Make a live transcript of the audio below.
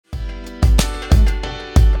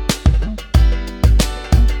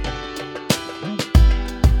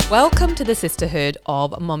Welcome to the Sisterhood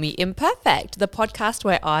of Mommy Imperfect, the podcast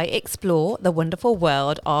where I explore the wonderful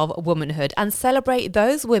world of womanhood and celebrate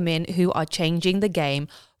those women who are changing the game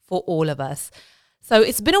for all of us. So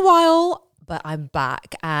it's been a while, but I'm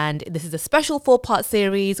back, and this is a special 4-part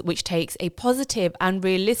series which takes a positive and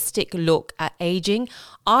realistic look at aging.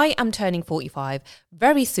 I am turning 45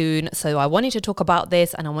 very soon, so I wanted to talk about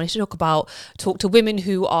this, and I wanted to talk to women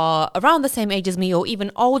who are around the same age as me or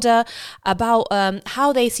even older about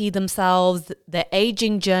how they see themselves, their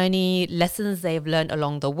aging journey, lessons they've learned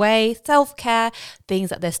along the way, self-care, things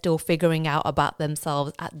that they're still figuring out about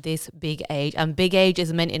themselves at this big age. And big age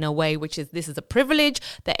is meant in a way which is, this is a privilege,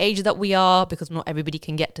 the age that we are, because not everybody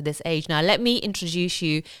can get to this age. Now, let me introduce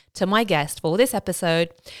you to my guest for this episode.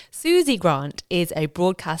 Suzi Grant is a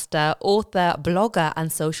broadcaster, author, blogger,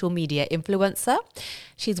 and social media influencer.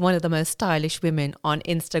 She's one of the most stylish women on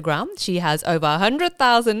Instagram. She has over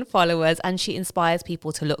 100,000 followers, and she inspires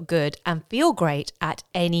people to look good and feel great at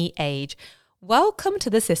any age. Welcome to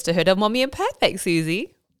the Sisterhood of Mommy Imperfect,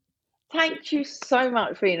 Suzi. Thank you so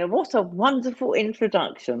much, Rena. What a wonderful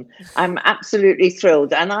introduction. I'm absolutely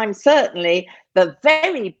thrilled. And I'm certainly the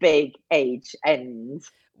very big age end.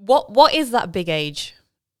 What is that big age?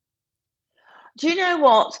 Do you know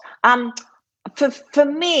what? For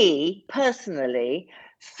me personally,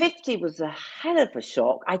 50 was a hell of a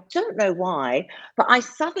shock. I don't know why, but I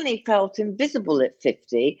suddenly felt invisible at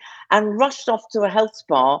 50 and rushed off to a health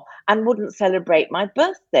spa and wouldn't celebrate my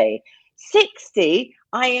birthday. 60,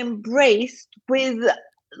 I embraced with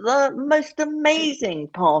the most amazing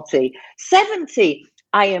party. 70,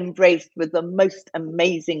 I embraced with the most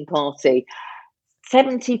amazing party.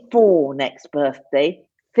 74 next birthday.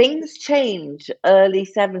 Things change early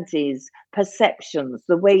 70s, perceptions,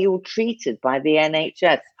 the way you're treated by the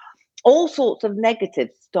NHS. All sorts of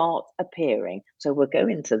negatives start appearing. So we'll go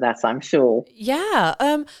into that, I'm sure. Yeah.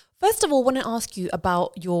 First of all, I want to ask you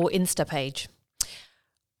about your Insta page.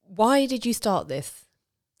 Why did you start this?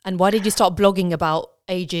 And why did you start blogging about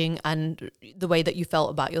aging and the way that you felt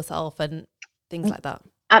about yourself and things like that?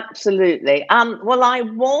 Absolutely. Well,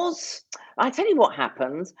 I tell you what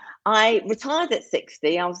happened. I retired at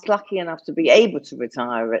 60. I was lucky enough to be able to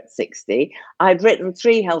retire at 60. I'd written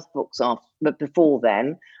 3 health books but before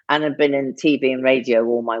then, and had been in TV and radio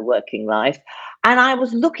all my working life. And I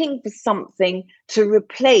was looking for something to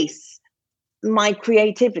replace my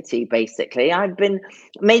creativity. Basically, I'd been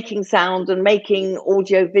making sound and making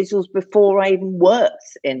audio visuals before I even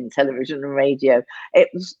worked in television and radio.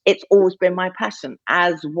 It's always been my passion,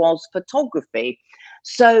 as was photography.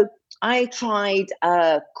 So I tried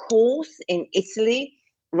a course in Italy,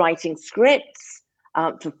 writing scripts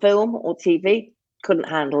for film or TV. Couldn't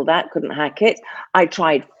handle that, couldn't hack it. I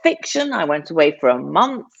tried fiction. I went away for a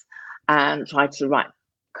month and tried to write.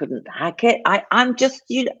 Couldn't hack it. I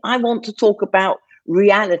want to talk about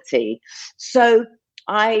reality. So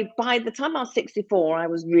by the time I was 64, I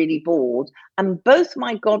was really bored. And both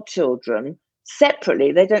my godchildren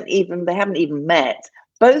separately, they haven't even met,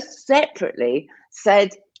 both separately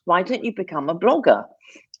said, why don't you become a blogger?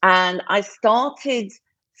 And I started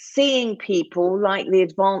seeing people like the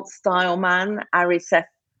Advanced Style Man, Ari Seth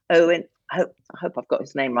Owen. I hope I've got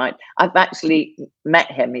his name right. I've actually met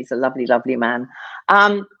him. He's a lovely, lovely man.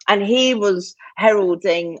 And he was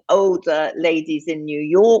heralding older ladies in New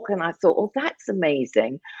York. And I thought, oh, that's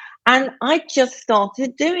amazing. And I just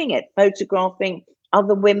started doing it, photographing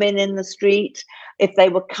other women in the street, if they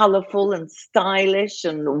were colourful and stylish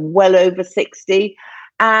and well over 60.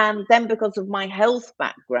 And then because of my health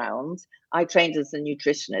background, I trained as a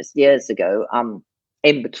nutritionist years ago,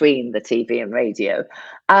 in between the TV and radio.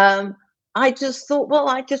 I just thought, well,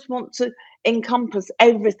 I just want to encompass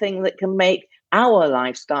everything that can make our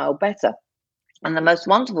lifestyle better. And the most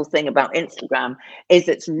wonderful thing about Instagram is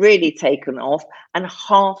it's really taken off, and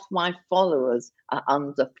half my followers are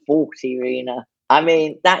under 40, Rena. I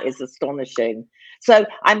mean, that is astonishing. So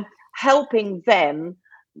I'm helping them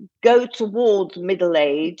go towards middle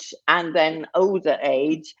age and then older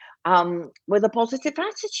age with a positive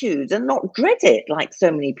attitude and not dread it like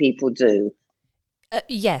so many people do.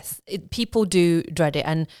 Yes, people do dread it.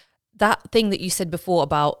 And that thing that you said before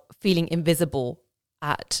about feeling invisible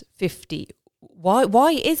at 50,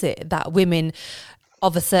 why is it that women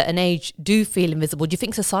of a certain age do feel invisible? Do you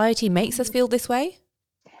think society makes us feel this way?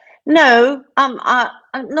 No,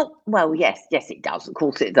 not well. Yes, it does. Of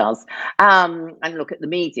course, it does. And look at the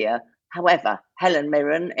media. However, Helen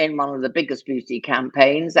Mirren in one of the biggest beauty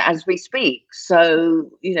campaigns as we speak.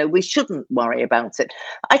 So, we shouldn't worry about it.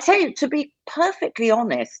 I tell you, to be perfectly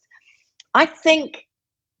honest, I think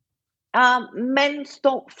men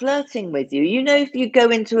stop flirting with you. If you go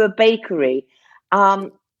into a bakery,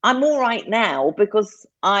 I'm all right now because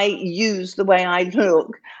I use the way I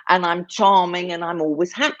look and I'm charming and I'm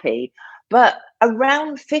always happy. But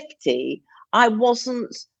around 50, I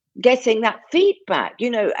wasn't getting that feedback. You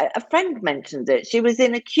know, a friend mentioned it. She was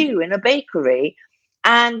in a queue in a bakery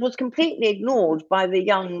and was completely ignored by the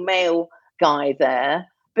young male guy there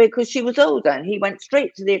because she was older and he went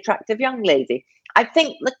straight to the attractive young lady. I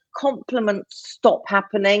think the compliments stop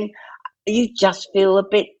happening. You just feel a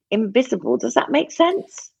bit invisible. Does that make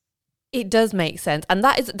sense? It does make sense. And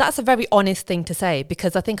that's a very honest thing to say,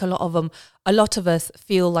 because I think a lot of us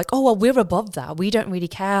feel like, oh, well, we're above that. We don't really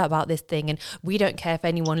care about this thing, and we don't care if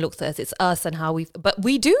anyone looks at us. It's us and how but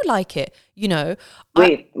we do like it, you know.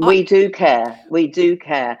 We do care. We do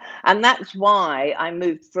care. And that's why I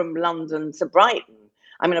moved from London to Brighton.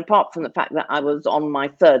 I mean, apart from the fact that I was on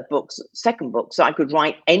my second book, so I could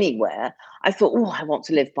write anywhere, I thought, oh, I want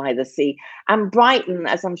to live by the sea. And Brighton,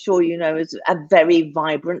 as I'm sure you know, is a very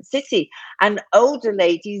vibrant city. And older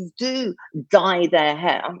ladies do dye their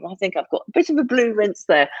hair. I think I've got a bit of a blue rinse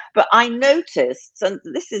there. But I noticed, and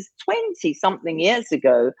this is 20 something years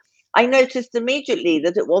ago, I noticed immediately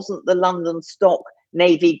that it wasn't the London stock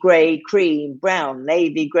navy grey, cream, brown,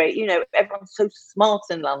 navy grey. You know, everyone's so smart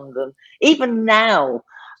in London. Even now,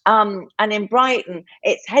 and in Brighton,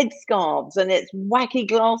 it's headscarves and it's wacky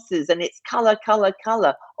glasses and it's colour, colour,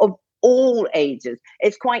 colour of all ages.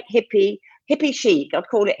 It's quite hippie chic. I'd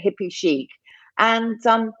call it hippie chic. And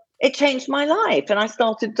it changed my life. And I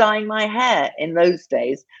started dyeing my hair in those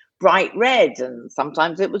days bright red, and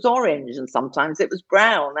sometimes it was orange, and sometimes it was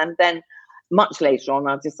brown. And then much later on,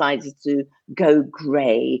 I decided to go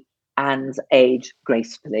grey and age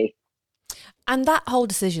gracefully. And that whole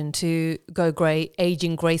decision to go grey,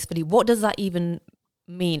 aging gracefully, what does that even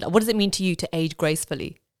mean? What does it mean to you to age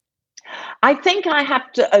gracefully? I think I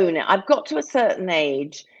have to own it. I've got to a certain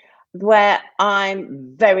age where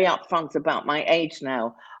I'm very upfront about my age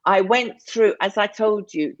now. I went through, as I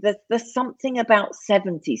told you, there's something about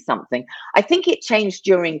 70 something. I think it changed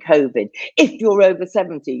during COVID. If you're over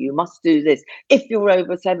 70, you must do this. If you're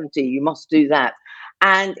over 70, you must do that.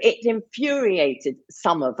 And it infuriated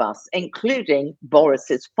some of us, including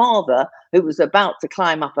Boris's father, who was about to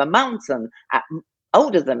climb up a mountain at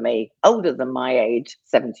older than me, older than my age,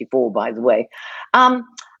 74, by the way.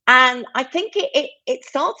 And I think it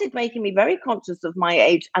started making me very conscious of my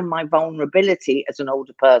age and my vulnerability as an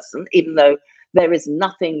older person, even though there is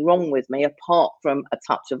nothing wrong with me apart from a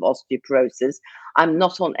touch of osteoporosis. I'm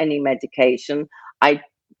not on any medication. I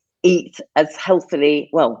eat as healthily.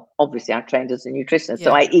 Well, obviously, I trained as a nutritionist,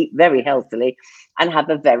 so I eat very healthily and have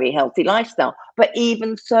a very healthy lifestyle. But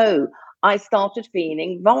even so, I started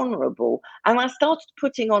feeling vulnerable, and I started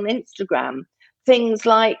putting on Instagram things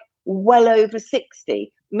like well over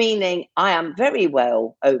 60, meaning I am very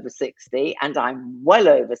well over 60 and I'm well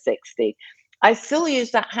over 60. I still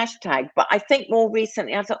use that hashtag, but I think more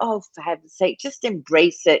recently I thought, oh, for heaven's sake, just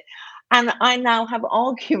embrace it. And I now have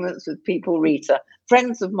arguments with people, Rita,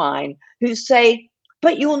 friends of mine, who say,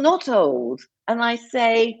 but you're not old. And I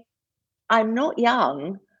say, I'm not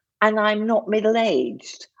young and I'm not middle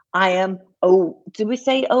aged. I am old. Do we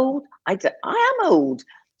say old? I am old.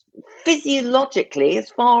 Physiologically, as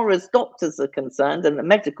far as doctors are concerned and the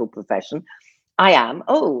medical profession, I am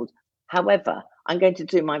old. However, I'm going to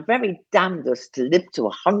do my very damnedest to live to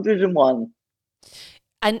 101.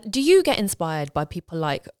 And do you get inspired by people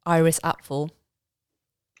like Iris Apfel?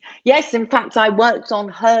 Yes, in fact, I worked on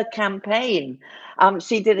her campaign.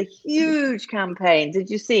 She did a huge campaign. Did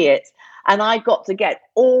you see it? And I got to get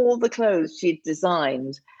all the clothes she'd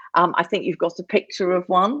designed. I think you've got a picture of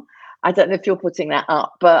one. I don't know if you're putting that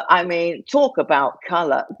up, but I mean, talk about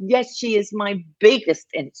color. Yes, she is my biggest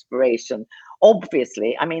inspiration,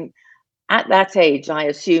 obviously. I mean, at that age, I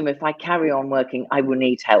assume if I carry on working, I will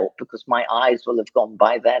need help because my eyes will have gone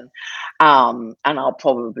by then. And I'll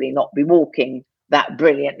probably not be walking that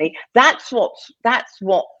brilliantly. That's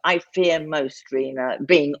what I fear most, Rena,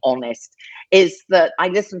 being honest, is that I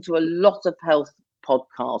listen to a lot of health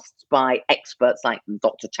podcasts by experts like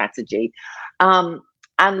Dr. Chatterjee.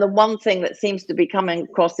 And the one thing that seems to be coming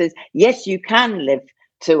across is, yes, you can live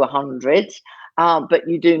to 100, but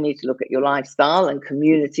you do need to look at your lifestyle, and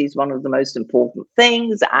community is one of the most important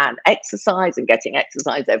things, and exercise and getting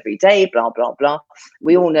exercise every day, blah, blah, blah.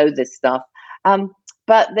 We all know this stuff.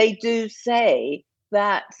 But they do say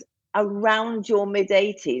that around your mid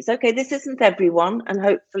 80s, okay, this isn't everyone, and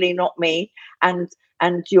hopefully not me and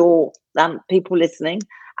your people listening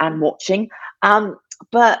and watching,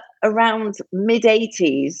 but around mid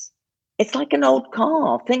 80s, it's like an old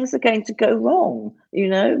car. Things are going to go wrong. You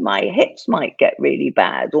know, my hips might get really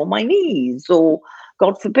bad, or my knees, or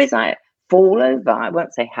God forbid, fall over. I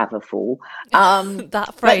won't say have a fall. That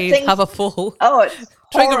But phrase, things, have a fall, oh, it's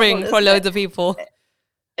horrible, triggering for isn't it? loads of people.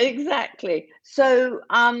 Exactly. So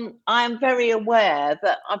I'm very aware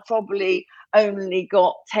that I probably only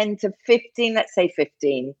got 10 to 15, let's say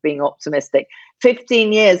 15, being optimistic,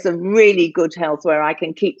 15 years of really good health where I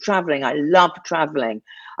can keep traveling. I love traveling.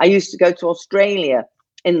 I used to go to Australia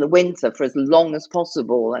in the winter for as long as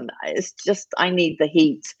possible. And it's just, I need the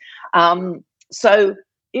heat. So,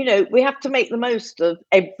 we have to make the most of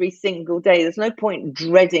every single day. There's no point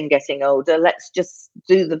dreading getting older. Let's just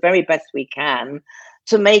do the very best we can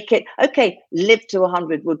to make it okay. Live to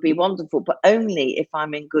 100 would be wonderful, but only if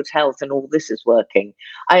I'm in good health and all this is working.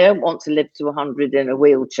 I don't want to live to 100 in a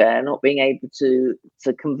wheelchair, not being able to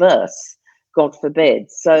converse, God forbid.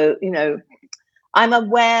 So I'm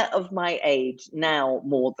aware of my age now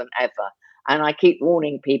more than ever, and I keep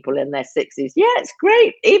warning people in their 60s, yeah, it's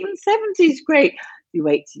great, even 70s great. You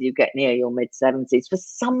wait till you get near your mid 70s. For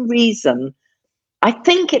some reason, I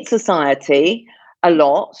think it's society a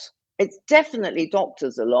lot. It's definitely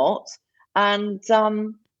doctors a lot, and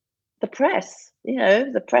the press.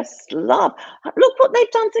 The press love. Look what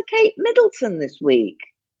they've done to Kate Middleton this week.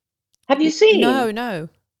 Have you seen? No, no.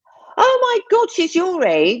 Oh my God, she's your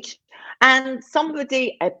age, and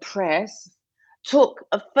somebody, a press, took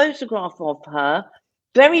a photograph of her,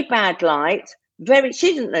 very bad light,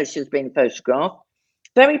 she didn't know she was being photographed,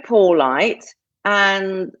 very poor light,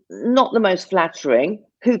 and not the most flattering.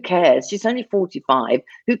 Who cares? She's only 45.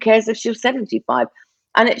 Who cares if she was 75?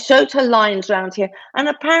 And it showed her lines around here. And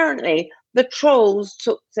apparently the trolls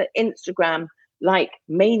took to Instagram like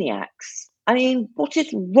maniacs. I mean, what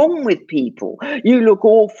is wrong with people? You look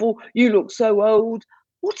awful. You look so old.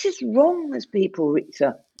 What is wrong with people,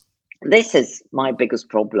 Rita? This is my biggest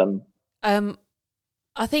problem.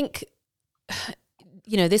 I think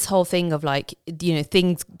this whole thing of like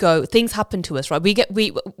things happen to us, right?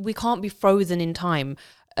 We can't be frozen in time.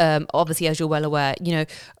 Obviously, as you're well aware,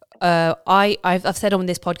 I've said on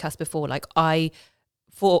this podcast before, like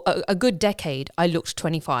for a good decade I looked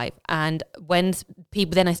 25, and when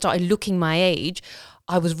I started looking my age,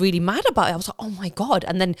 I was really mad about it. I was like, oh my God.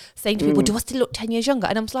 And then saying to people, do I still look 10 years younger?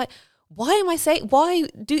 And I'm like, why am I saying, why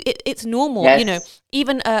do it? It's normal. Yes.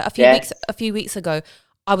 Even a few weeks ago,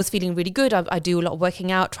 I was feeling really good. I do a lot of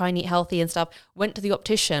working out, try and eat healthy and stuff. Went to the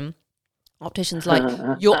optician. Optician's like,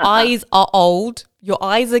 your eyes are old. Your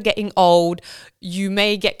eyes are getting old. You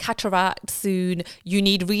may get cataract soon. You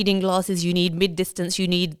need reading glasses. You need mid-distance. You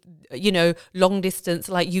need, long distance.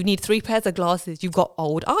 Like, you need 3 pairs of glasses. You've got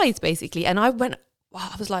old eyes, basically. And I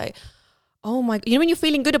was like, oh my, when you're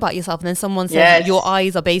feeling good about yourself and then someone says your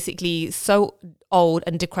eyes are basically so old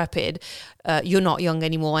and decrepit, you're not young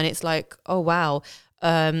anymore. And it's like, oh, wow.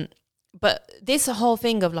 But this whole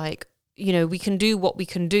thing of like, we can do what we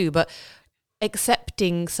can do, but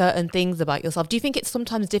accepting certain things about yourself. Do you think it's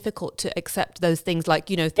sometimes difficult to accept those things, like,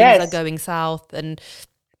 things are going south and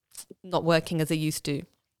not working as they used to?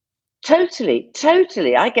 Totally.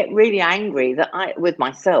 I get really angry with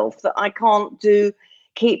myself that I can't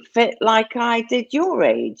keep fit like I did your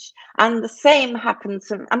age. And the same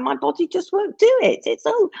happens and my body just won't do it. It's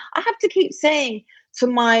I have to keep saying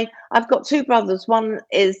I've got 2 brothers. One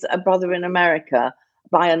is a brother in America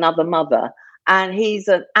by another mother, and he's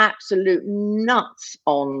an absolute nut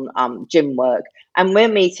on gym work. And we're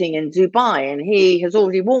meeting in Dubai, and he has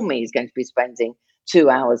already warned me he's going to be spending 2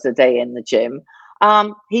 hours a day in the gym.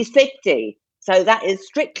 He's 50, so that is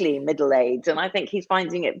strictly middle age, and I think he's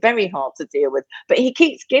finding it very hard to deal with. But he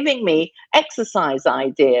keeps giving me exercise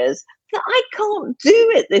ideas that I can't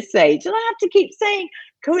do at this age, and I have to keep saying,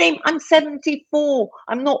 Kareem, I'm 74.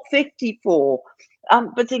 I'm not 54.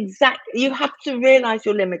 But exactly, you have to realize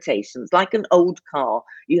your limitations. Like an old car,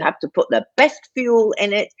 you have to put the best fuel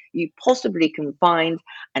in it you possibly can find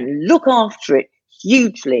and look after it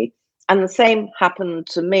hugely. And the same happened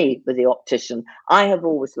to me with the optician. I have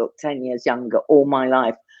always looked 10 years younger all my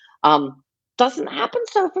life. Doesn't happen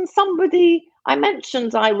so often. I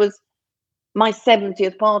mentioned I was my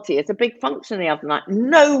 70th party. It's a big function the other night.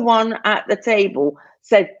 No one at the table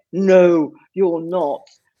said, no, you're not.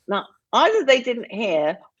 Now, either they didn't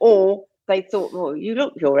hear or they thought, well, you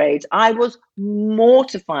look your age. I was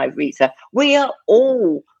mortified, Rita. We are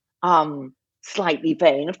all slightly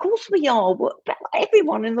vain. Of course we are.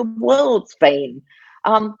 Everyone in the world's vain.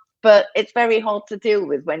 But it's very hard to deal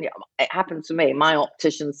with when it happened to me. My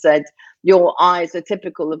optician said, your eyes are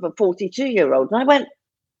typical of a 42-year-old. And I went,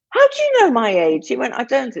 how do you know my age? He went, I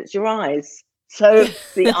don't, it's your eyes. So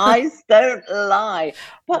the eyes don't lie.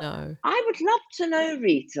 But No. I would love to know,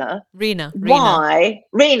 Rita, Rena. why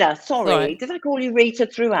Rena, It's all right. sorry, did I call you Rita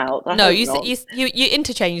throughout? I No, hope you not. you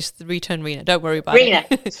interchanged the Rita and Rena. Don't worry about Rena,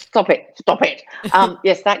 it. stop it, stop it.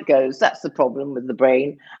 Yes, that goes. That's the problem with the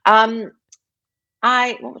brain.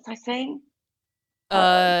 I what was I saying?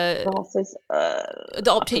 uh, Glasses. I've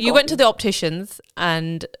you went to forgotten. the opticians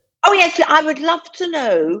and Oh yes, I would love to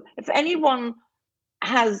know if anyone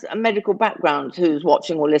has a medical background who's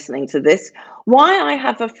watching or listening to this. Why I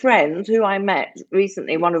have a friend who I met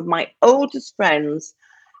recently, one of my oldest friends,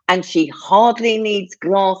 and she hardly needs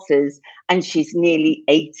glasses, and she's nearly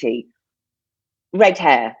 80. Red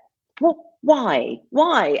hair. What? Why?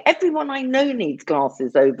 Why? Everyone I know needs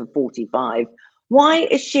glasses over 45. Why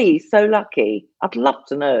is she so lucky? I'd love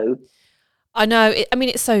to know. I know. I mean,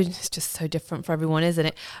 it's just so different for everyone, isn't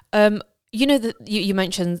it? You know that you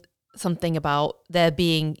mentioned something about there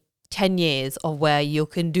being 10 years of where you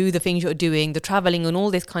can do the things you're doing, the traveling and all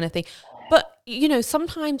this kind of thing. But you know,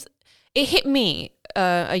 sometimes it hit me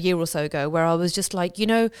a year or so ago where I was just like, you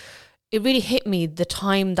know, it really hit me the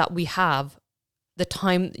time that we have, the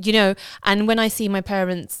time, you know, and when I see my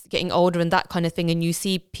parents getting older and that kind of thing, and you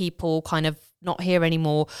see people kind of not here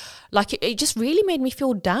anymore, like it just really made me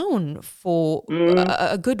feel down for Mm.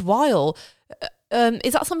 a good while.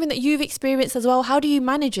 Is that something that you've experienced as well? How do you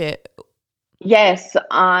manage it? Yes,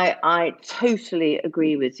 I totally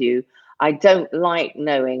agree with you. I don't like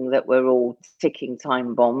knowing that we're all ticking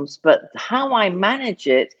time bombs, but how I manage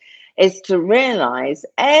it is to realize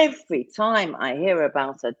every time I hear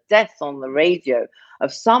about a death on the radio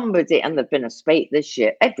of somebody, and there've been a spate this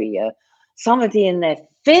year, every year, somebody in their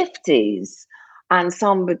 50s and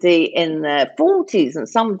somebody in their 40s and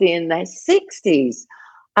somebody in their 60s.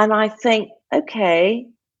 And I think, okay,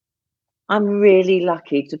 I'm really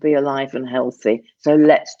lucky to be alive and healthy. So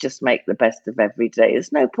let's just make the best of every day.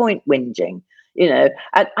 There's no point whinging, you know.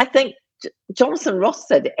 And I think Jonathan Ross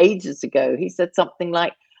said it ages ago. He said something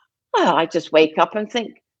like, "Well, I just wake up and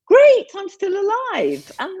think, great, I'm still alive."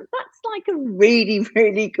 And that's like a really,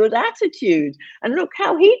 really good attitude. And look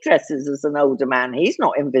how he dresses as an older man. He's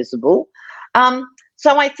not invisible.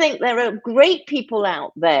 So I think there are great people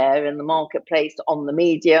out there in the marketplace, on the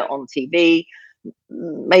media, on TV,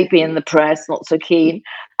 maybe in the press, not so keen,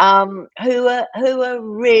 who are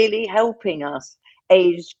really helping us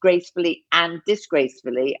age gracefully and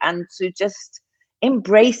disgracefully, and to just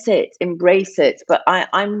embrace it, embrace it. But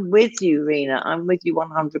I'm with you, Rena. I'm with you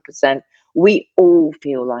 100%. We all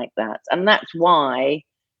feel like that, and that's why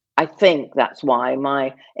I think that's why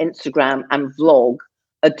my Instagram and vlog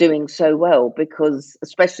are doing so well, because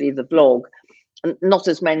especially the vlog, not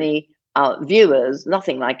as many viewers,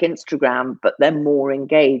 nothing like Instagram, but they're more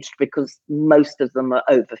engaged because most of them are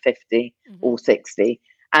over 50 Mhm. or 60,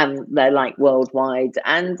 and they're like worldwide.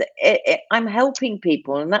 And I'm helping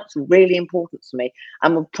people, and that's really important to me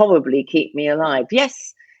and will probably keep me alive.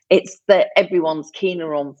 Yes, it's that everyone's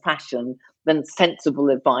keener on fashion than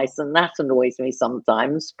sensible advice, and that annoys me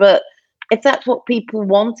sometimes. But if that's what people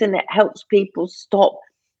want and it helps people stop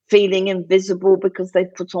feeling invisible because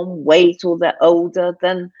they've put on weight or they're older,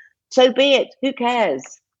 then so be it. Who cares?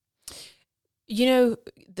 You know,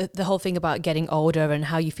 the whole thing about getting older and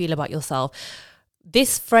how you feel about yourself.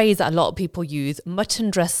 This phrase that a lot of people use, mutton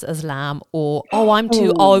dressed as lamb, or I'm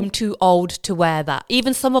Oh, too old to wear that.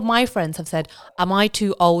 Even some of my friends have said, am I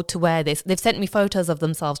too old to wear this? They've sent me photos of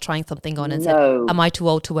themselves trying something on and said, am no. I too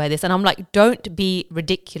old to wear this? And I'm like, don't be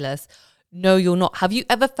ridiculous. No, you're not. Have you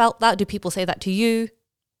ever felt that? Do people say that to you?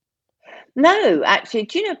 No, actually,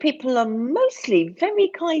 do you know, people are mostly very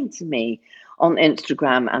kind to me on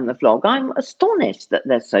Instagram and the vlog. I'm astonished that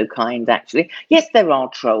they're so kind, actually. Yes, there are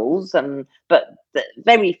trolls, and but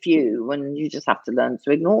very few, and you just have to learn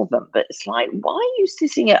to ignore them. But it's like, why are you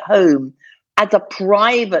sitting at home as a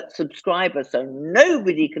private subscriber so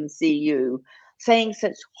nobody can see you saying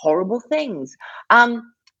such horrible things?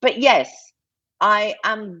 But yes, I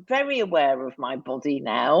am very aware of my body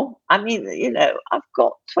now. I mean, I've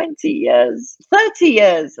got 20 years, 30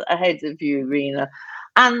 years ahead of you, Rena.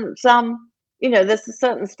 And, there's a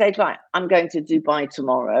certain stage, like I'm going to Dubai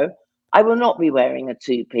tomorrow. I will not be wearing a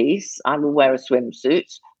two piece. I will wear a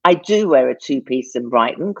swimsuit. I do wear a two piece in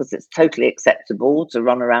Brighton because it's totally acceptable to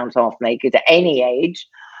run around half naked at any age.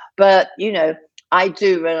 But, I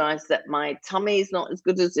do realize that my tummy is not as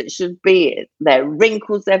good as it should be. There are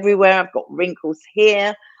wrinkles everywhere. I've got wrinkles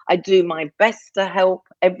here. I do my best to help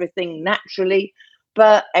everything naturally,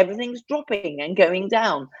 but everything's dropping and going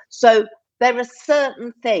down. So there are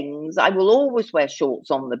certain things. I will always wear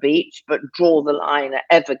shorts on the beach, but draw the line at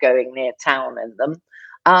ever going near town in them.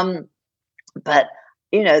 Um, but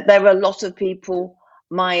there are a lot of people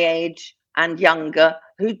my age and younger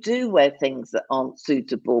who do wear things that aren't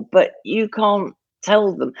suitable, but you can't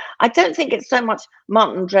tell them. I don't think it's so much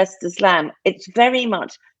mutton dressed as lamb. It's very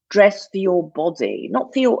much dress for your body,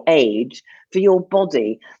 not for your age, for your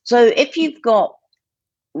body. So if you've got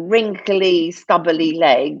wrinkly, stubbly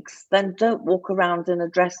legs, then don't walk around in a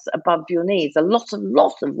dress above your knees. A lot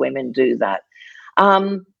of women do that.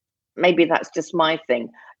 Um, Maybe that's just my thing.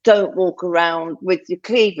 Don't walk around with your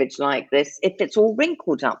cleavage like this if it's all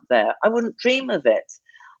wrinkled up there. I wouldn't dream of it.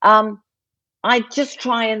 Um, I just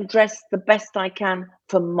try and dress the best I can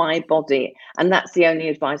for my body, and that's the only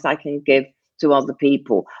advice I can give to other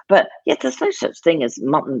people. But yeah, there's no such thing as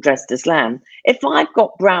mutton dressed as lamb. If I've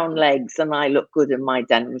got brown legs and I look good in my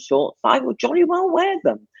denim shorts, I will jolly well wear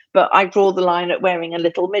them. But I draw the line at wearing a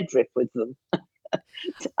little midriff with them.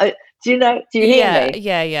 Do you know? Do you hear Yeah, me?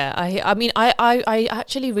 yeah, yeah. I mean, I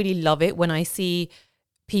actually really love it when I see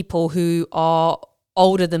people who are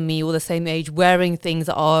older than me or the same age wearing things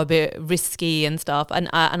that are a bit risky and stuff. And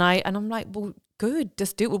I'm like, well, good,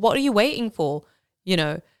 just do it. What are you waiting for? You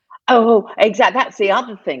know? Oh, exactly. That's the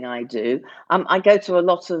other thing I do. I go to a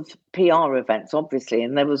lot of PR events, obviously,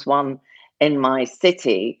 and there was one in my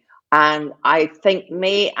city. And I think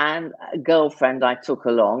me and a girlfriend I took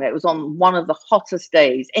along, it was on one of the hottest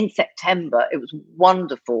days in September. It was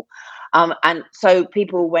wonderful. And so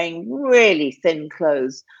people were wearing really thin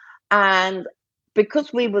clothes. And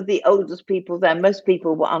because we were the oldest people there, most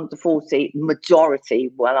people were under 40, majority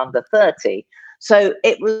were under 30. So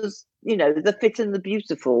it was, the fit and the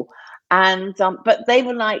beautiful. And but they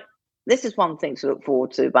were like, this is one thing to look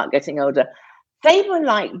forward to about getting older. They were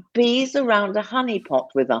like bees around a honeypot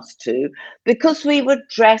with us two, because we were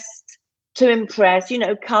dressed to impress,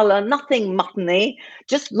 colour, nothing muttony,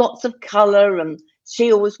 just lots of colour. And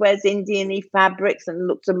she always wears Indian-y fabrics and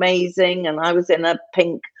looks amazing. And I was in a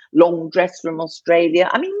pink long dress from Australia.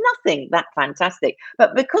 I mean, nothing that fantastic.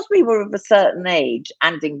 But because we were of a certain age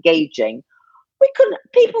and engaging, we couldn't,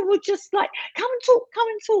 people were just like, come and talk, come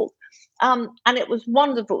and talk. And it was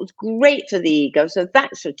wonderful. It was great for the ego. So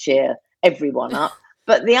that should cheer everyone up.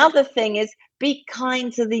 But the other thing is, be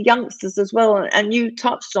kind to the youngsters as well. And you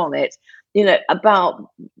touched on it, about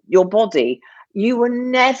your body. You will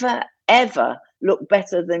never, ever look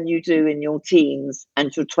better than you do in your teens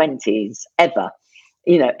and your 20s, ever.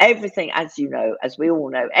 Everything, as we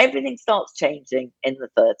all know, everything starts changing in the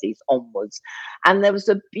 30s onwards. And there was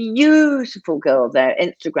a beautiful girl there,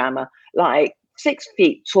 Instagrammer, like 6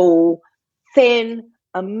 feet tall, thin,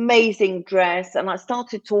 amazing dress. And I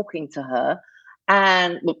started talking to her,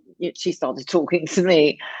 and well, she started talking to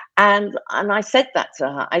me. And I said that to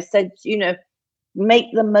her. I said, make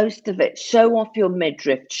the most of it. Show off your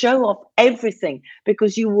midriff, show off everything,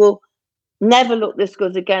 because you will never look this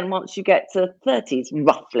good again once you get to 30s,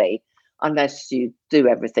 roughly, unless you do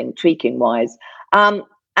everything tweaking wise.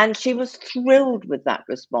 And she was thrilled with that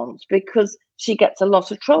response, because she gets a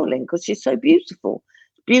lot of trolling because she's so beautiful.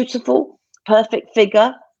 Beautiful, perfect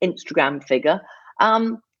figure, Instagram figure.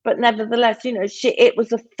 But nevertheless, it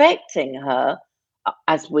was affecting her,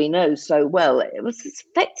 as we know so well, it was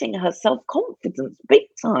affecting her self-confidence big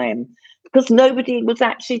time, because nobody was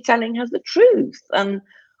actually telling her the truth. And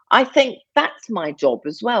I think that's my job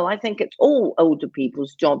as well. I think it's all older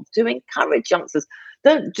people's job to encourage youngsters.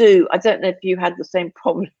 I don't know if you had the same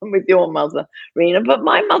problem with your mother, Rena, but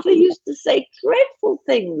my mother used to say dreadful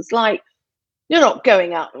things like, you're not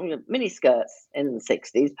going out in mini skirts in the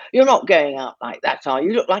 60s. You're not going out like that, are you?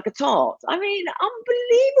 You look like a tart. I mean,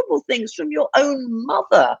 unbelievable things from your own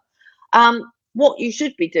mother. What you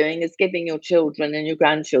should be doing is giving your children and your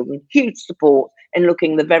grandchildren huge support in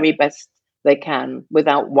looking the very best they can,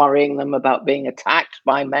 without worrying them about being attacked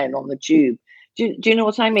by men on the tube. Do you know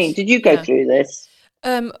what I mean? Did you go Yeah. through this?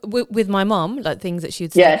 With my mom, like things that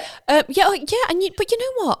she'd say. Yeah, Yeah, but you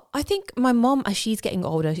know what? I think my mom, as she's getting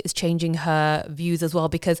older, is changing her views as well,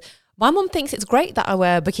 because my mom thinks it's great that I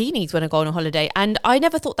wear bikinis when I go on a holiday, and I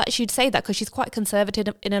never thought that she'd say that, because she's quite conservative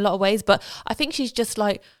in a lot of ways. But I think she's just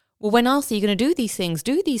like, well, when else are you going to do these things?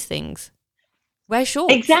 Do these things. Wear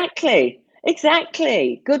shorts. exactly.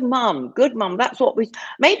 Good mum, good mum. That's what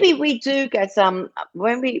maybe we do get,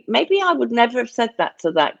 maybe I would never have said that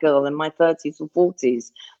to that girl in my 30s or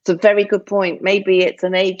 40s. It's a very good point. Maybe it's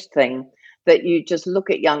an age thing, that you just look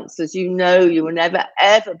at youngsters, you will never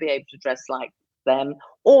ever be able to dress like them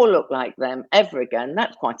or look like them ever again.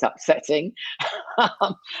 That's quite upsetting.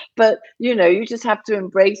 But you just have to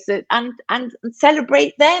embrace it, and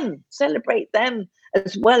celebrate them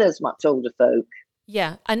as well as much older folk.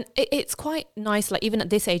 Yeah, and it's quite nice. Like, even at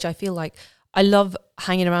this age, I feel like I love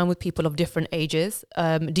hanging around with people of different ages.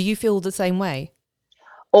 Do you feel the same way?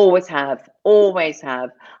 Always have, always have.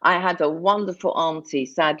 I had a wonderful auntie.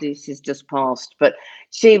 Sadly, she's just passed, but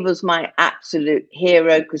she was my absolute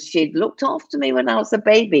hero because she'd looked after me when I was a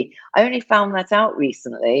baby. I only found that out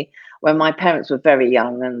recently when my parents were very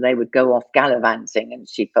young and they would go off gallivanting, and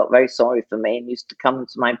she felt very sorry for me and used to come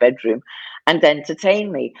to my bedroom and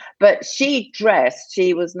entertain me. But she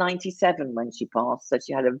was 97 when she passed, so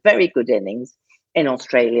she had a very good innings in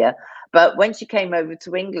Australia. But when she came over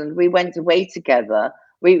to England, we went away together.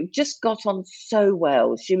 We just got on so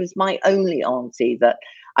well. She was my only auntie that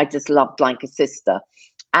I just loved like a sister.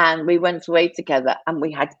 And we went away together and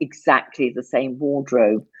we had exactly the same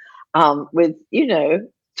wardrobe, with,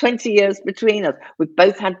 20 years between us. We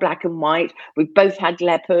both had black and white. We both had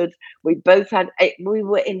leopard. We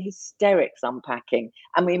were in hysterics unpacking.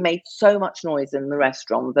 And we made so much noise in the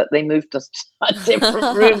restaurant that they moved us to a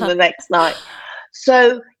different room the next night.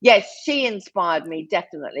 So, yes, she inspired me,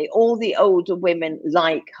 definitely. All the older women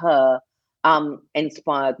like her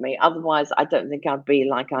inspired me. Otherwise, I don't think I'd be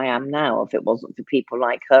like I am now if it wasn't for people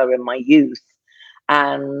like her in my youth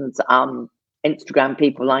and Instagram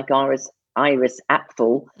people like Iris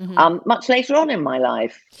Apfel Hmm. much later on in my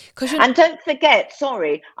life. Because you're And don't forget,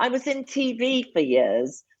 sorry, I was in TV for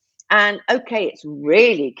years. And okay, it's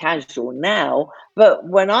really casual now, but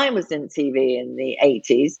when I was in TV in the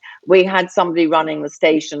 80s, we had somebody running the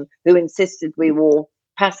station who insisted we wore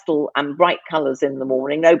pastel and bright colours in the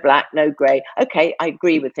morning, no black, no grey. Okay, I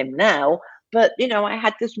agree with him now, but I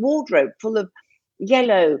had this wardrobe full of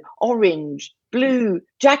yellow, orange, blue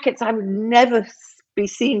jackets I would never be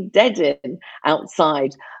seen dead in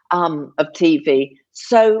outside of TV.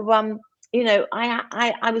 So,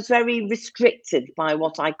 I was very restricted by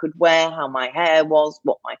what I could wear, how my hair was,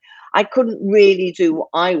 I couldn't really do what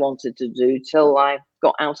I wanted to do till I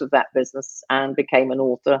got out of that business and became an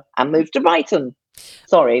author and moved to Brighton.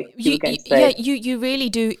 Sorry, you were going to yeah, say. you really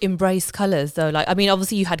do embrace colors though. Like, I mean,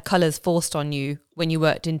 obviously you had colors forced on you when you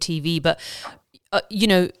worked in TV, but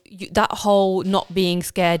that whole not being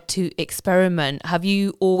scared to experiment, have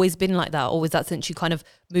you always been like that, or was that since you kind of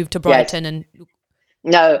moved to Yes. Brighton? And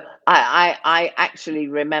No, I actually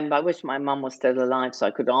remember. I wish my mum was still alive so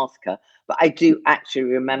I could ask her, but I do actually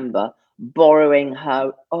remember borrowing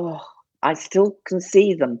her. Oh, I still can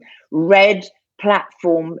see them. Red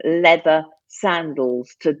platform leather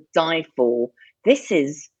sandals to die for. This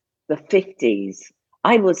is the 50s.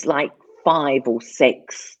 I was like 5 or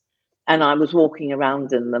 6, and I was walking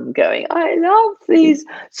around in them going, I love these.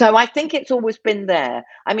 So I think it's always been there.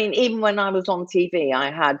 I mean, even when I was on TV,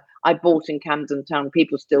 I bought in Camden Town.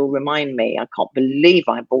 People still remind me. I can't believe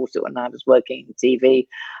I bought it when I was working in TV.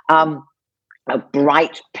 Um, a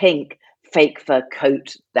bright pink fake fur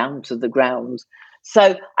coat down to the ground.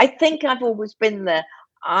 So I think I've always been there.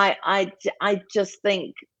 I just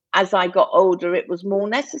think as I got older, it was more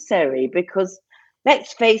necessary because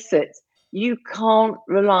let's face it, you can't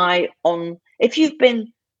rely on, if you've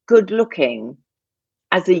been good looking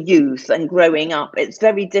as a youth and growing up, it's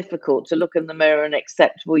very difficult to look in the mirror and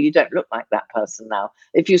accept, well, you don't look like that person now.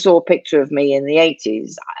 If you saw a picture of me in the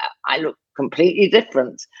 80s, I look completely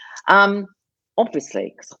different. Um,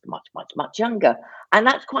 Obviously, because I'm much, much, much younger. And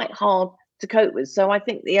that's quite hard to cope with. So I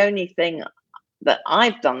think the only thing that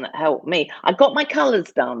I've done that helped me, I got my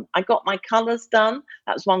colours done. I got my colours done.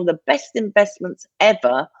 That's one of the best investments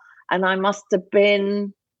ever. And I must have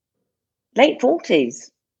been late 40s,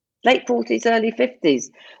 late 40s, early 50s.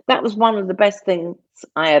 That was one of the best things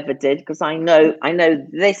I ever did because I know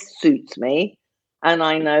this suits me and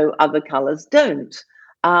I know other colors don't.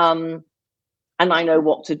 Um, and I know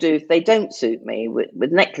what to do if they don't suit me with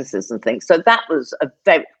necklaces and things. So that was a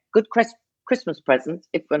very good Christmas present,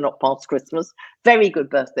 if we're not past Christmas. Very good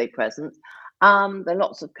birthday present. There are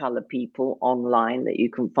lots of color people online that you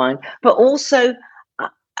can find, but also,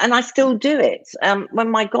 and I still do it. When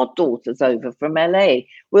my goddaughter's over from LA,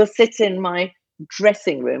 we'll sit in my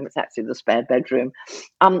dressing room, it's actually the spare bedroom,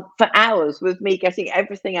 for hours with me getting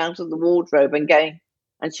everything out of the wardrobe and going,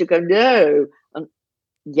 and she'll go, no. And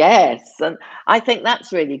yes, and I think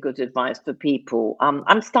that's really good advice for people.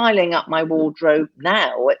 I'm styling up my wardrobe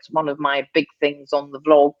now. It's one of my big things on the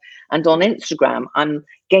vlog and on Instagram. I'm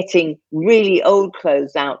getting really old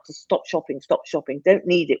clothes out to stop shopping, stop shopping. Don't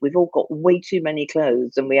need it. We've all got way too many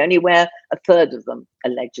clothes and we only wear a third of them,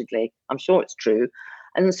 allegedly. I'm sure it's true.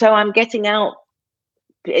 And so I'm getting out,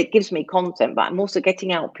 it gives me content, but I'm also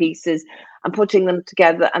getting out pieces and putting them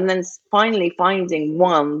together and then finally finding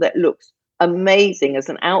one that looks amazing as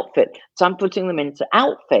an outfit. So I'm putting them into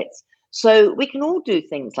outfits. So we can all do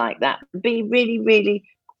things like that. Be really, really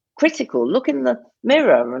critical. Look in the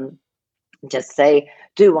mirror and Just say,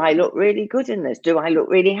 do I look really good in this? Do I look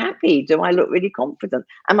really happy? Do I look really confident?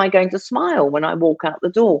 Am I going to smile when I walk out the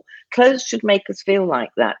door? Clothes should make us feel like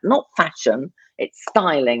that, not fashion. It's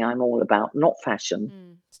styling I'm all about, not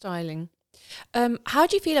fashion. Styling. How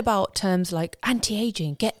do you feel about terms like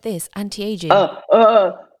anti-aging? Get this, anti-aging.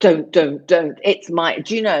 Don't. Do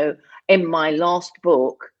you know, in my last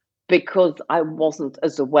book, because I wasn't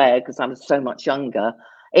as aware because I was so much younger,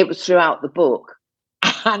 it was throughout the book.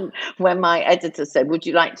 And when my editor said, would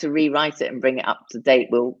you like to rewrite it and bring it up to date?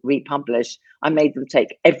 We'll republish. I made them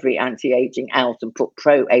take every anti-aging out and put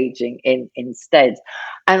pro-aging in instead.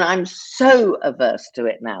 And I'm so averse to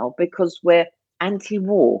it now because we're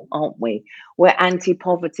anti-war, aren't we? We're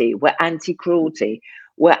anti-poverty. We're anti-cruelty.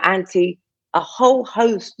 We're anti a whole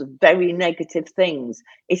host of very negative things.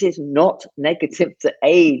 It is not negative to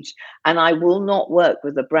age. And I will not work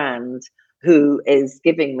with a brand who is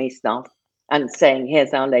giving me stuff and saying,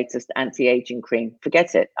 here's our latest anti-aging cream.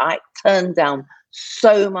 Forget it. I turned down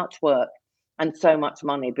so much work and so much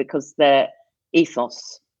money because their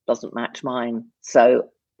ethos doesn't match mine. So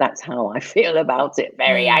that's how I feel about it.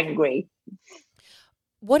 Very angry.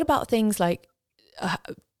 What about things like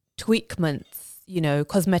tweakments,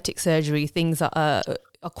 cosmetic surgery, things that are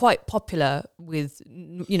quite popular with,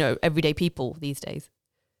 everyday people these days?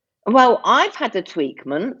 Well, I've had a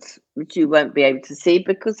tweakment, which you won't be able to see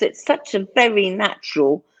because it's such a very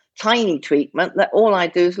natural, tiny tweakment that all I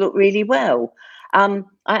do is look really well. I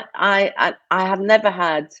have never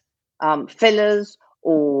had fillers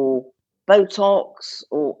or Botox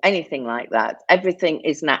or anything like that. Everything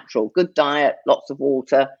is natural. Good diet, lots of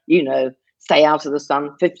water, stay out of the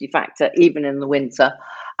sun, 50 factor, even in the winter.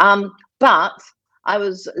 But I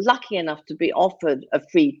was lucky enough to be offered a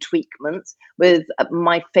free tweakment with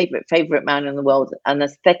my favorite man in the world, an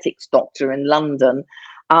aesthetics doctor in London,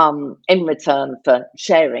 in return for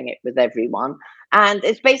sharing it with everyone. And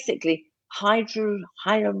it's basically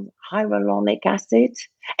hyaluronic acid.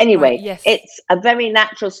 Anyway, right, yes. It's a very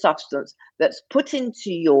natural substance that's put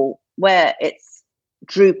into where it's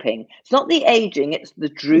drooping. It's not the aging, it's the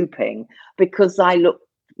drooping, because I look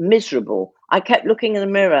miserable. I kept looking in the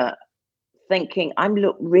mirror thinking I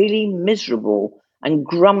look really miserable and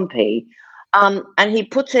grumpy. And he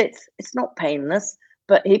put it's not painless,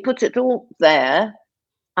 but he put it all there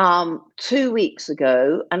 2 weeks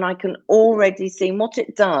ago, and I can already see what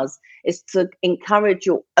it does is to encourage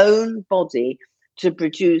your own body to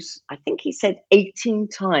produce, I think he said 18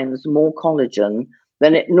 times more collagen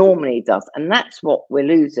than it normally does. And that's what we're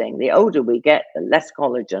losing. The older we get, the less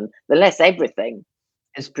collagen, the less everything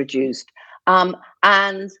is produced.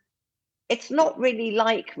 And it's not really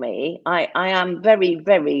like me. I am very,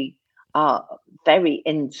 very, very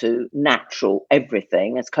into natural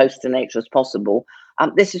everything, as close to nature as possible.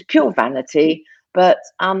 This is pure vanity, but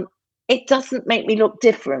it doesn't make me look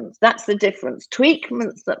different. That's the difference.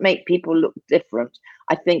 Tweakments that make people look different,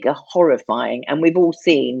 I think, are horrifying. And we've all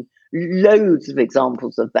seen loads of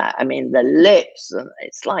examples of that. I mean, the lips, and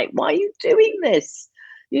it's like, why are you doing this?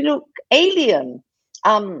 You look alien.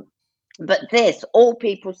 But this, all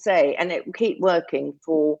people say, and it will keep working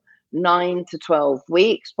for 9 to 12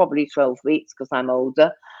 weeks, probably 12 weeks because I'm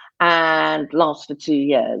older, and lasts for 2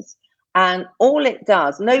 years. And all it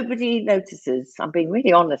does, nobody notices. I'm being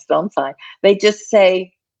really honest, aren't I? They just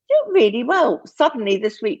say, you look really well. Suddenly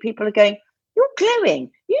this week, people are going, you're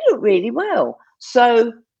glowing. You look really well.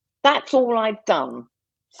 So that's all I've done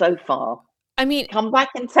so far. I mean, come back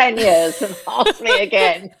in 10 years and ask me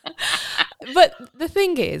again. But the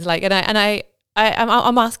thing is, like,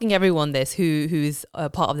 I'm asking everyone this who's a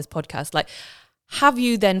part of this podcast, like, have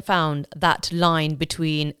you then found that line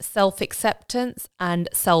between self-acceptance and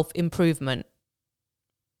self-improvement?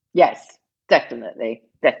 Yes, definitely.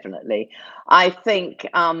 I think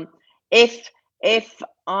if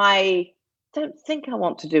I don't think I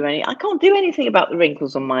want to do I can't do anything about the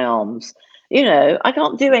wrinkles on my arms. I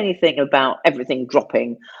can't do anything about everything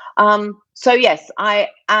dropping. So yes, I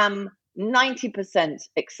am 90%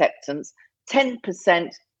 acceptance,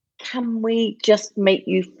 10%. Can we just make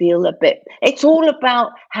you feel a bit? It's all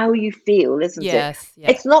about how you feel, isn't it? Yeah.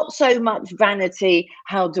 It's not so much vanity.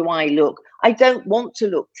 How do I look? I don't want to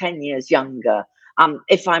look 10 years younger.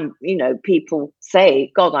 If I'm, people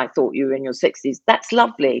say, God, I thought you were in your 60s. That's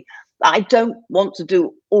lovely. I don't want to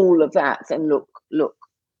do all of that and look.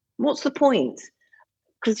 What's the point?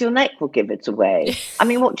 Because your neck will give it away. I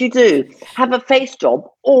mean, what do? Have a face job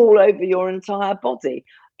all over your entire body?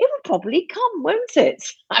 It will probably come, won't it?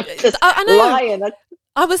 I know.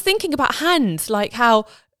 I was thinking about hands, like how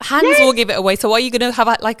hands will give it away. So are you going to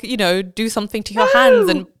have do something to your hands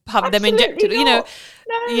and have them injected? No.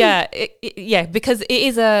 Yeah, because it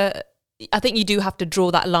is I think you do have to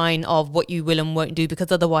draw that line of what you will and won't do,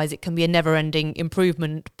 because otherwise it can be a never-ending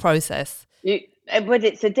improvement process. But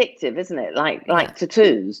it's addictive, isn't it? Yeah. Like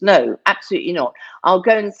tattoos. No, absolutely not. I'll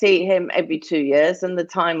go and see him every 2 years, and the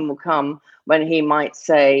time will come when he might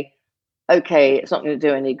say, okay, it's not going to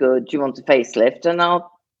do any good. Do you want a facelift? And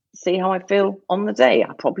I'll see how I feel on the day.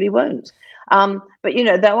 I probably won't. But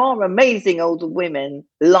there are amazing older women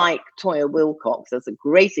like Toya Wilcox as a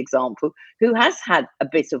great example, who has had a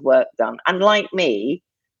bit of work done. And like me,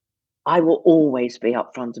 I will always be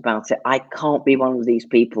upfront about it. I can't be one of these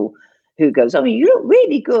people who goes, oh, you look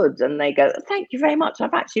really good. And they go, thank you very much.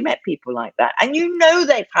 I've actually met people like that. And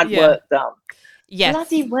they've had Yeah. work done. Yes.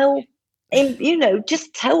 Bloody well,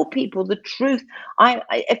 just tell people the truth.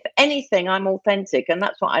 If anything, I'm authentic. And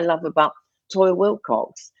that's what I love about Toya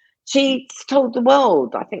Wilcox. She's told the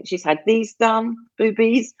world, I think she's had these done,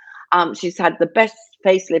 boobies. She's had the best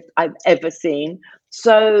facelift I've ever seen.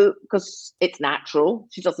 So, because it's natural,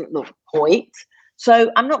 she doesn't look coy.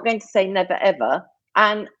 So, I'm not going to say never ever,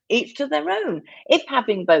 and each to their own. If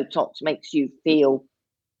having Botox makes you feel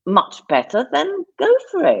much better, then go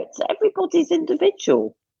for it. Everybody's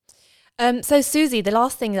individual. So, Suzi, the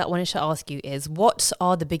last thing that I wanted to ask you is, what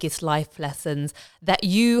are the biggest life lessons that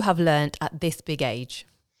you have learned at this big age?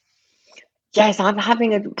 Yes, I'm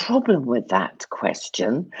having a problem with that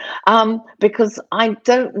question, because I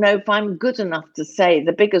don't know if I'm good enough to say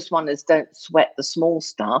the biggest one is don't sweat the small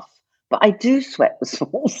stuff, but I do sweat the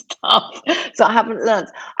small stuff. So I haven't learned.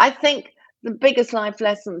 I think the biggest life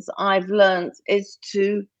lessons I've learned is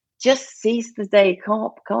to just seize the day,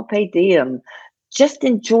 carpe diem. Just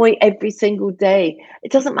enjoy every single day.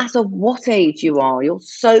 It doesn't matter what age you are, you're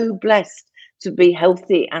so blessed to be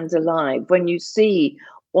healthy and alive. When you see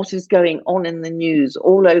what is going on in the news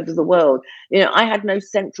all over the world. I had no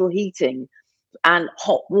central heating and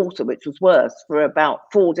hot water, which was worse, for about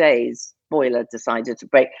 4 days. Boiler decided to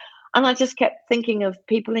break. And I just kept thinking of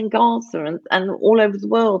people in Gaza and all over the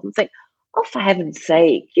world and think, oh, for heaven's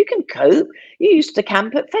sake, you can cope. You used to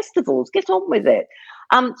camp at festivals. Get on with it.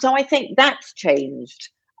 So I think that's changed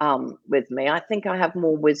with me. I think I have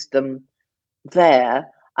more wisdom there,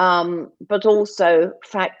 but also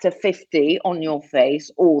factor 50 on your face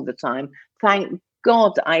all the time. Thank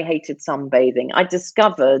God I hated sunbathing. I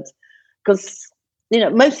discovered, because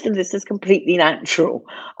most of this is completely natural.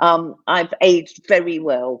 I've aged very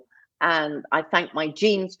well, and I thank my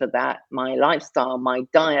genes for that, my lifestyle, my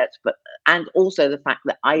diet, and also the fact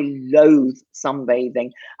that I loathe sunbathing.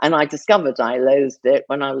 And I discovered I loathed it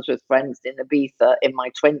when I was with friends in Ibiza in my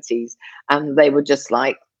 20s, and they were just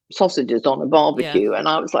like sausages on a Yeah. barbecue. And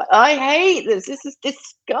I was like, I hate this. This is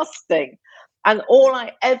disgusting. And all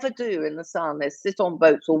I ever do in the sun is sit on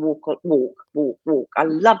boats or walk. I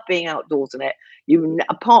love being outdoors in it.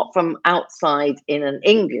 Apart from outside in an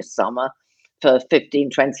English summer for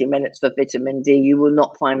 15, 20 minutes for vitamin D, you will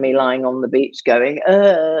not find me lying on the beach going,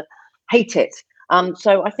 hate it.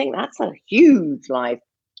 So I think that's a huge life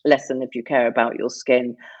lesson if you care about your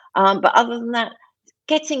skin. But other than that,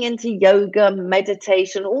 getting into yoga,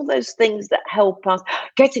 meditation, all those things that help us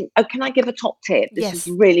can I give a top tip? This is a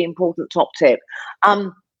Yes. really important top tip.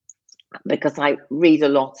 Because I read a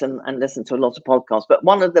lot and listen to a lot of podcasts, but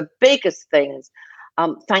one of the biggest things,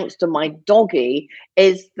 thanks to my doggy,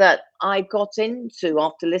 is that I got into,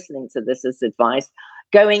 after listening to this as advice,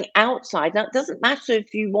 going outside. Now, it doesn't matter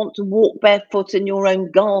if you want to walk barefoot in your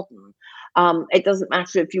own garden. It doesn't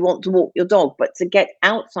matter if you want to walk your dog, but to get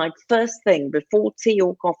outside first thing before tea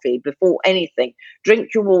or coffee, before anything,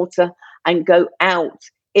 drink your water and go out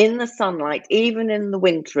in the sunlight, even in the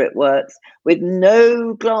winter, it works, with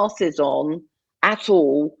no glasses on at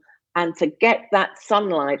all, and to get that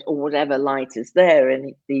sunlight or whatever light is there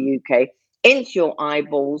in the UK into your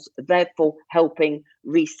eyeballs, therefore helping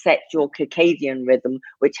reset your circadian rhythm,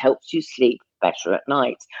 which helps you sleep better at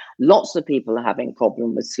night. Lots of people are having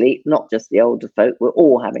problems with sleep, not just the older folk. We're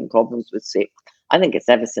all having problems with sleep. I think it's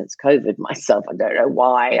ever since COVID myself. I don't know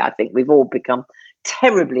why. I think we've all become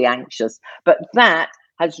terribly anxious, but that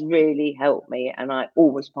has really helped me, and I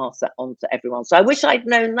always pass that on to everyone. So I wish I'd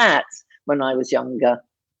known that when I was younger.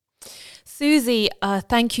 Suzi,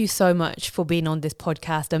 thank you so much for being on this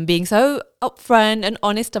podcast and being so upfront and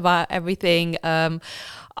honest about everything.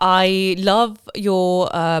 I love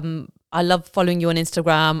I love following you on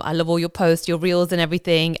Instagram. I love all your posts, your reels and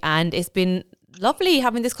everything. And it's been lovely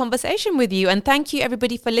having this conversation with you. And thank you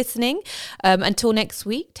everybody for listening. Until next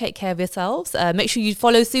week, take care of yourselves. Make sure you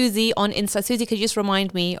follow Suzi on Insta. Suzi, could you just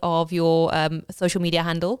remind me of your social media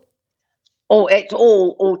handle? Oh, it's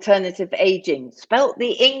all alternative aging, spelt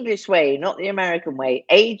the English way, not the American way.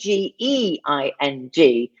 AGEING,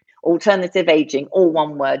 Alternative Aging, all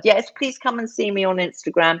one word. Yes, please come and see me on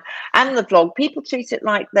Instagram and the vlog. People treat it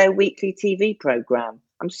like their weekly TV program.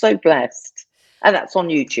 I'm so blessed. And that's on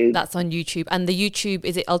YouTube. That's on YouTube. And the YouTube,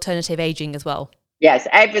 is it Alternative Aging as well? Yes,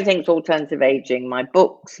 everything's alternative aging. My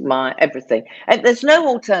books, my everything. And there's no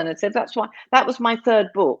alternative. That's why that was my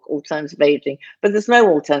third book, Alternative Aging. But there's no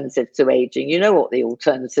alternative to aging. You know what the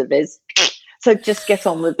alternative is. So just get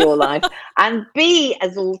on with your life and be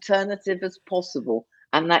as alternative as possible.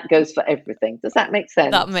 And that goes for everything. Does that make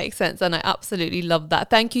sense? That makes sense. And I absolutely love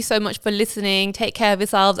that. Thank you so much for listening. Take care of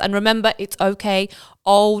yourselves. And remember, it's okay.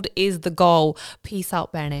 Old is the goal. Peace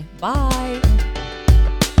out, Bernie. Bye.